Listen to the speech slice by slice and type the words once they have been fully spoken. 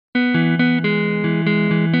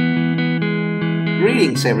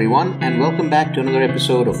Greetings everyone, and welcome back to another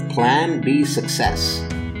episode of Plan B Success.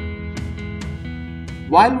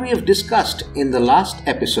 While we have discussed in the last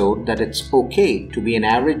episode that it's okay to be an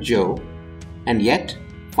average Joe and yet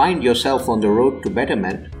find yourself on the road to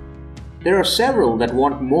betterment, there are several that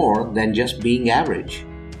want more than just being average.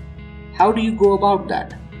 How do you go about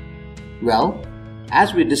that? Well,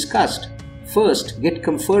 as we discussed, first get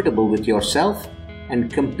comfortable with yourself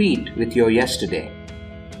and compete with your yesterday.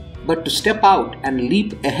 But to step out and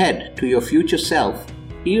leap ahead to your future self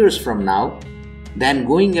years from now, then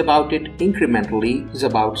going about it incrementally is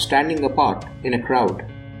about standing apart in a crowd.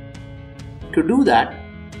 To do that,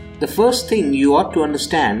 the first thing you ought to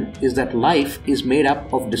understand is that life is made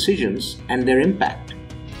up of decisions and their impact.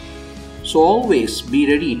 So always be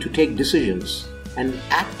ready to take decisions and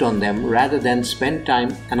act on them rather than spend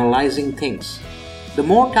time analyzing things. The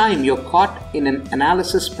more time you're caught in an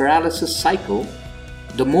analysis paralysis cycle,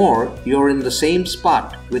 the more you're in the same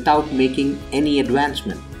spot without making any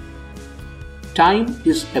advancement. Time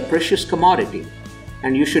is a precious commodity,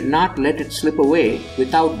 and you should not let it slip away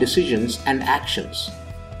without decisions and actions.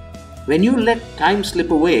 When you let time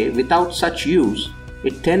slip away without such use,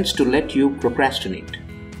 it tends to let you procrastinate,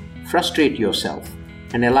 frustrate yourself,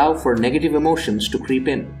 and allow for negative emotions to creep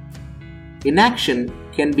in. Inaction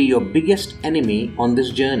can be your biggest enemy on this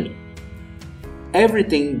journey.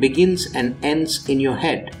 Everything begins and ends in your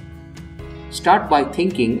head. Start by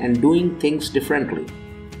thinking and doing things differently.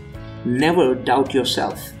 Never doubt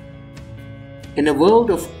yourself. In a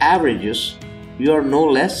world of averages, you are no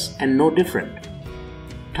less and no different.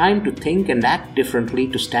 Time to think and act differently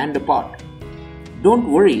to stand apart.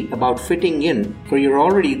 Don't worry about fitting in, for you're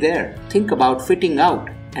already there. Think about fitting out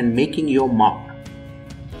and making your mark.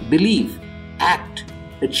 Believe, act,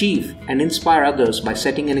 achieve, and inspire others by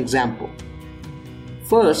setting an example.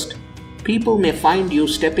 First, people may find you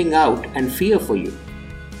stepping out and fear for you.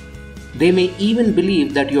 They may even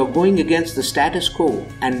believe that you are going against the status quo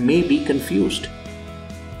and may be confused.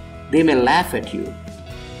 They may laugh at you.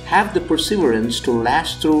 Have the perseverance to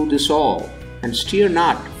last through this all and steer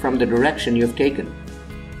not from the direction you have taken.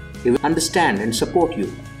 They will understand and support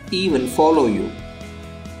you, even follow you.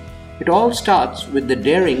 It all starts with the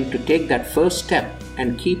daring to take that first step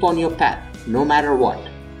and keep on your path, no matter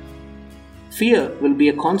what. Fear will be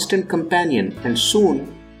a constant companion, and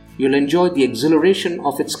soon you'll enjoy the exhilaration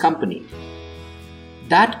of its company.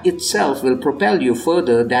 That itself will propel you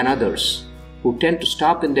further than others, who tend to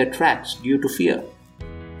stop in their tracks due to fear.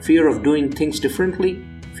 Fear of doing things differently,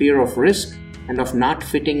 fear of risk, and of not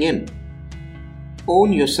fitting in.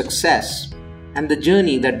 Own your success and the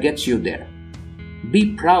journey that gets you there.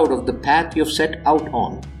 Be proud of the path you've set out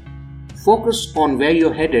on. Focus on where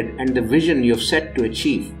you're headed and the vision you've set to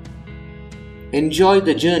achieve. Enjoy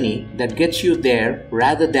the journey that gets you there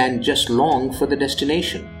rather than just long for the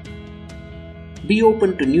destination. Be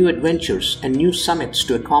open to new adventures and new summits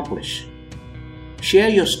to accomplish. Share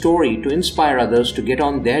your story to inspire others to get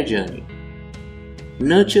on their journey.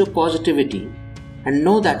 Nurture positivity and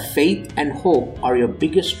know that faith and hope are your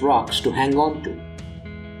biggest rocks to hang on to.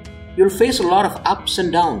 You'll face a lot of ups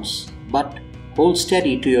and downs, but hold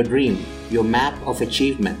steady to your dream, your map of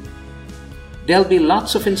achievement. There'll be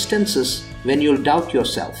lots of instances when you'll doubt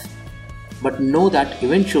yourself, but know that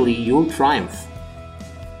eventually you'll triumph.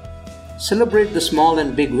 Celebrate the small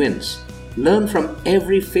and big wins. Learn from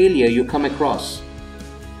every failure you come across.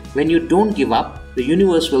 When you don't give up, the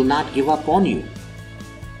universe will not give up on you.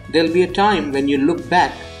 There'll be a time when you look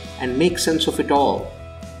back and make sense of it all,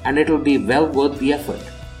 and it'll be well worth the effort.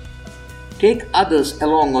 Take others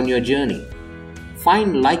along on your journey.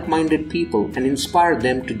 Find like-minded people and inspire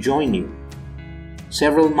them to join you.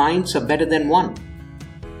 Several minds are better than one.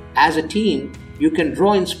 As a team, you can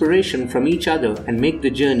draw inspiration from each other and make the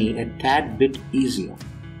journey a tad bit easier.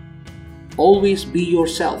 Always be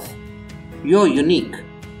yourself. You're unique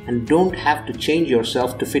and don't have to change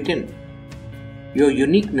yourself to fit in. Your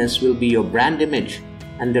uniqueness will be your brand image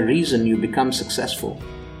and the reason you become successful.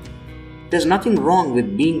 There's nothing wrong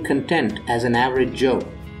with being content as an average Joe.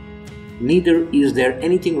 Neither is there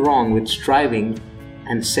anything wrong with striving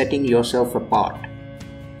and setting yourself apart.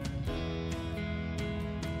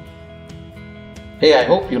 Hey, I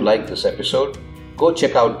hope you liked this episode. Go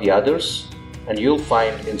check out the others and you'll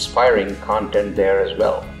find inspiring content there as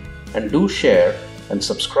well. And do share and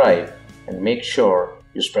subscribe and make sure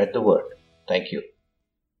you spread the word. Thank you.